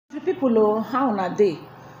People, oh, how una dey?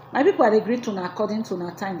 My people, I dey greet una according to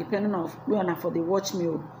una time, depending on where una for dey watch me.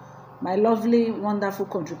 Oh. My lovely, wonderful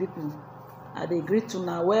country people, I dey greet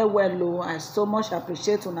una well. Oh, I so much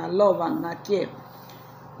appreciate una love and una care.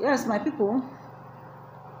 Yes, my people,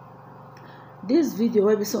 this video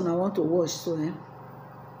wey be say una want to watch so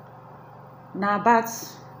na about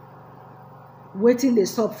wetin dey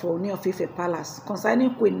sup for Ooni of Ife palace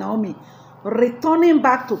concerning Queen Naomi returning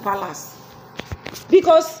back to palace,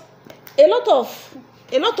 because a lot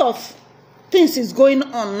of things is going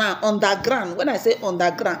on now underground. When I say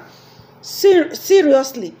underground,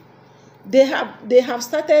 seriously, they have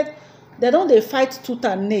started. They don dey fight tooth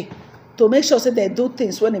and nail to make sure say they do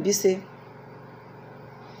things when e be say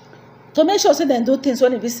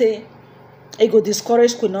e go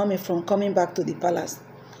discourage Queen Naomi from coming back to the palace.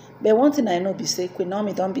 But one thing I know be say Queen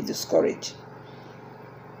Naomi don't be discouraged.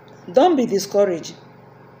 Don't be discouraged,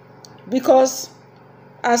 because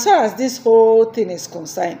as far as this whole thing is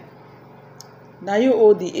concerned, now you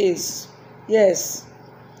hold the ace. Yes,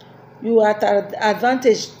 you are at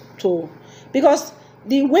advantage too, because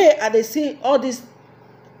the way I dey see all this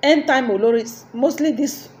end time oloris, mostly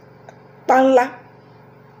this panla,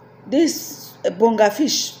 this bonga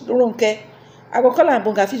fish, Ronke, I go call her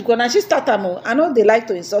bonga fish because now she start am. I know they like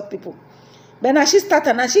to insult people, but now she start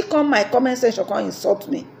and now she come my comment section come insult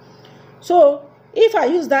me. So if I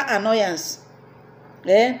use that annoyance,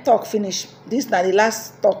 talk finish. This na the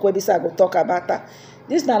last talk wey be say I go talk about her.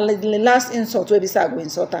 This na the last insult wey be say I go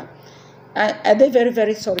insult her. I dey very,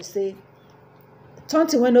 very sorry. Say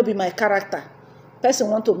something wey no be my character.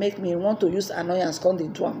 Person want to make me want to use annoyance come dey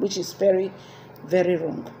do am, which is very, very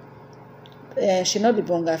wrong. She not be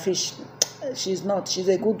bonga fish. She's not. She's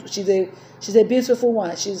a good. She's a beautiful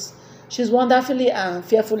one. She's wonderfully and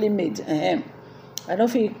fearfully made. I don't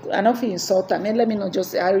feel insult her. I mean, let me not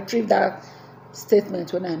just say I retrieve that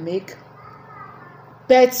statement when I make.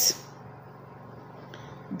 But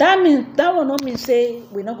that will not mean say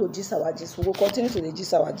we not go gist our gist. We will continue to the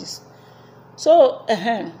gist our gist. So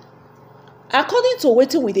according to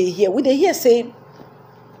wetin we dey hear say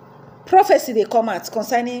prophecy dey come out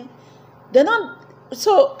concerning they not.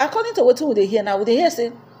 So according to wetin we dey hear now, we dey hear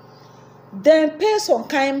say dem pay some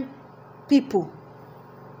kind people,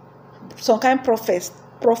 some kind prophetess,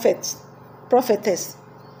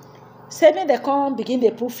 say make dem come begin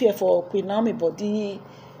dey put fear for Queen Naomi body.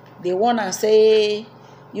 They wanna say,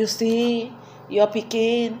 you see, your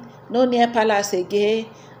pikin no near palace again,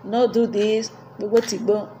 no do this,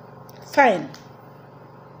 go. Fine.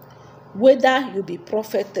 Whether you be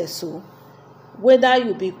prophetess o, whether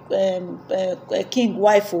you be a king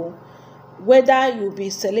wife o, whether you be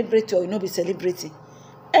celebrity or you no be celebrity,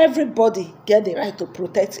 everybody get the right to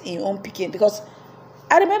protect im own pikin. Because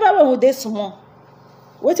I remember when we dey small,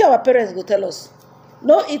 wetin our parents go tell us,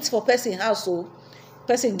 no eat for person house o,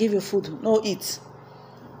 person give you food, no eat.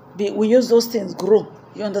 We use those things grow,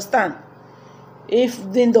 you understand? If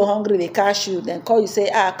window hungry they catch you, then call you say,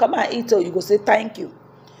 come and eat, or you go say thank you.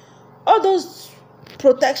 All those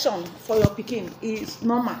protection for your pikin is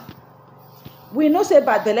normal. We know say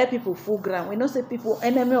bad belle people full ground. We know say people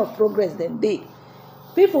enemy of progress then they.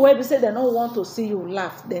 People wey be say they don't want to see you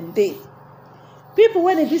laugh then they. People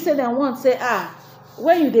when they be say they want say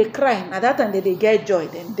when you they cry, at that time they get joy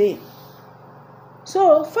then they.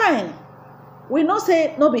 So fine. We know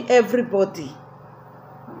say no be everybody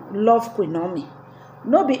love Queen Naomi.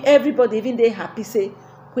 No be everybody even they happy say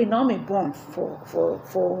Queen Naomi born for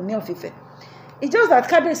Ooni of Ife. It's just that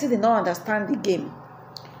Kabiyesi did not understand the game.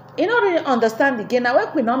 He don't really understand the game. Now when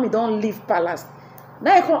Queen Naomi don't leave palace,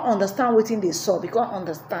 now you can't understand wetin they saw. You can't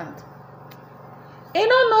understand. He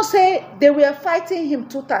don't know say they were fighting him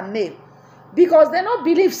tooth and nail, because they don't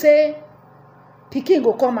believe say pikin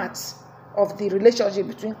go come out of the relationship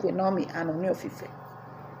between Queen Naomi and Ooni of Ife.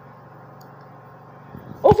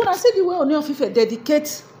 Often I see the way Ooni of Ife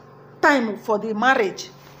dedicate time for the marriage.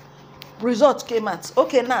 Result came out.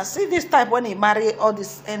 Okay, now see this type when he marry all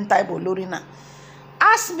this end type of Lorina.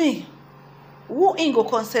 Ask me who he go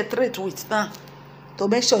concentrate with now to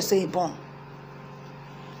make sure say he born.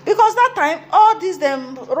 Because that time all these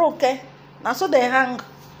them roke, now so they hang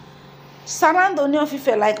surround Ooni of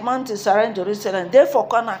Ife like mountains surround Jerusalem. They for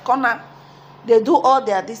corner, they do all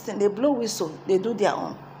their this thing. They blow whistle, they do their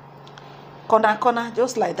own corner,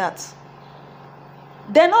 just like that.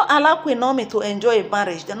 They don't allow Queen Naomi to enjoy a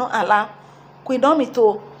marriage. They don't allow Queen Naomi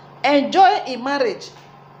to enjoy a marriage.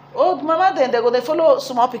 Old mama then they go they follow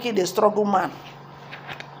small pikin the struggle man.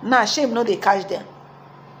 Now shame no they catch them.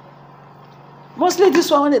 Mostly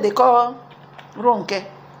this one when they call Ronke.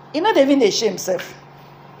 You know they even they shame self.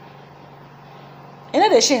 You know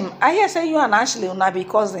the shame. I hear say you and Ashley una be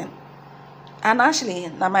cousin. And Ashley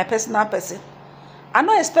na my personal person. I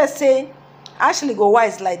no expect say Ashley go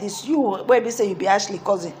wise like this. You where be say you be Ashley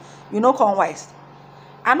cousin, you no come wise.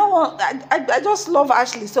 I don't want. I just love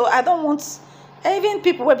Ashley, so I don't want even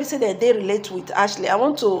people where be say they relate with Ashley. I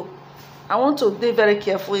want to be very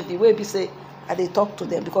careful with the way be say they talk to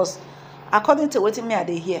them, because according to what me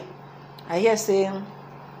I hear saying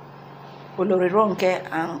Olori Ronke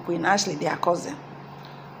and Queen Ashley they are cousin,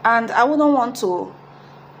 and I wouldn't want to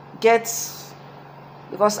get,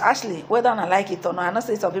 because Ashley, whether I like it or not, I know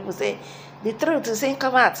say some people say the truth is saying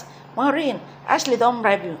come out. Maureen, Ashley don't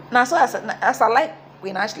bribe you. Now so as I like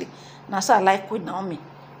Queen Ashley, now so I like Queen Naomi.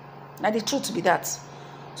 Now the truth be that.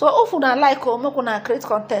 So if una like or make una create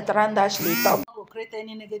content around Ashley, don't create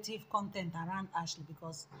any negative content around Ashley,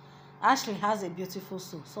 because Ashley has a beautiful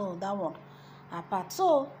soul. So that one apart.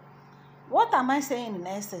 So what am I saying in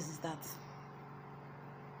essence is that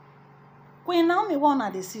Queen Naomi won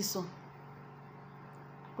at the season.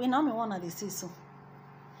 Queen Naomi won at the season.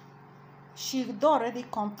 She already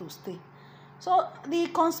come to stay. So the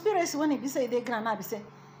conspiracy when it be say they grand be say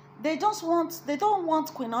they don't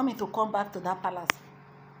want Queen Naomi to come back to that palace.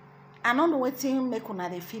 I don't know what thing make una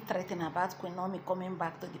they feel threatened about Queen Naomi coming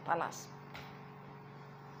back to the palace.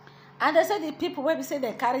 And they say the people where we say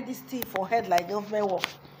they carry this tea for head like government work.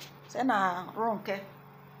 Say na Ronke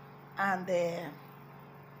and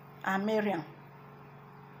Miriam.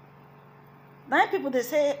 Now people they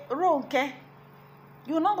say Ronke,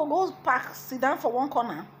 you not go pack sit down for one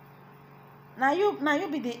corner. Now you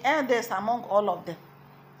be the eldest among all of them.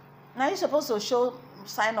 Now you supposed to show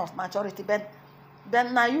sign of maturity, but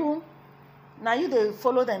then now you they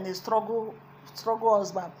follow them, they struggle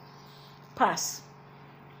husband pass.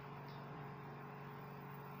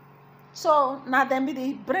 So now them be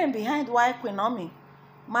the brain behind why Queen Naomi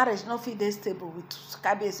marriage no fit dey stable with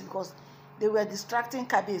Kabiyesi, because they were distracting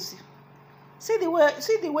Kabiyesi. See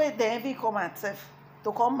the way the envy come at self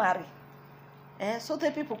to come marry. So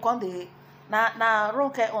the people come the na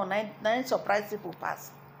Ronke on na surprise people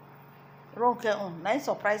pass. Ronke on na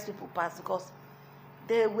surprise people pass, because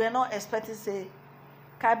they were not expecting say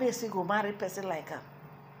Kabiyesi go marry person like her.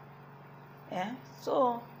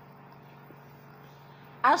 So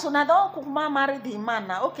as una don kukuma marry the man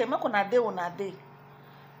now, okay, make una dey una dey.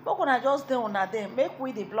 Make una just dey una dey. Make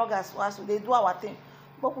we the bloggers as we dey do our thing.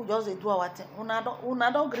 Make we just dey do our thing.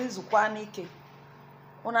 Una don gree zukwa nike.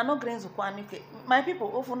 Una no gree zukwa nike. My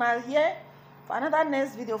people, if una hear for another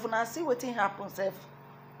next video, if una see wetin happen sef,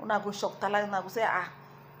 una go shock tala, una go say,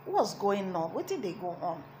 what's going on? Wetin dey go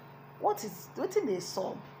on? Wetin dey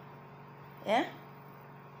sup?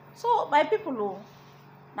 So my people,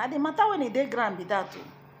 now the matter when it dey ground be that too.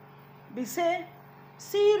 Be say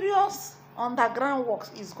serious underground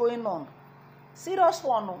works is going on. Serious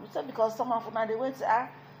one. So because some of una dey wait,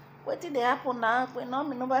 wetin dey happen now? Queen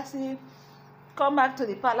Naomi never see come back to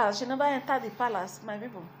the palace. She never enter the palace, my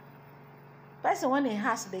people. Person when he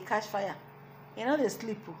has they catch fire. You know they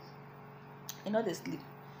sleep. You know they sleep.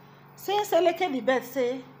 Since Eleke the bed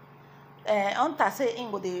say Hunter say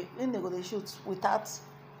in go they shoot without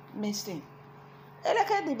missing.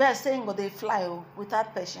 Eleke the bed say in go they fly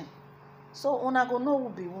without passion. So una go know who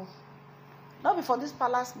be who. Not before this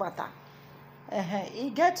palace matter.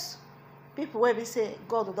 He gets people where we say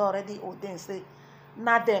God would already ordained say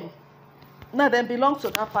not them belong to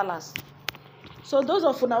that palace. So those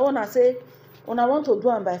of una wanna say una want to do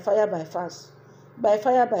them by fire by force, by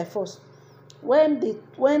fire by force. When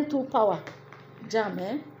two power jam,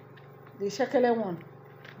 the Shekele one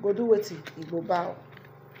go do wetin, he go bow.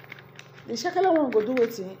 The Shekele one go do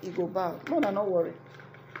wetin, he go bow. No, no worry.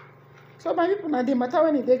 So my people, now the matter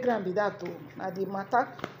when it dey ground be that too. Now the matter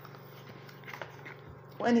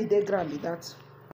when it dey ground be that.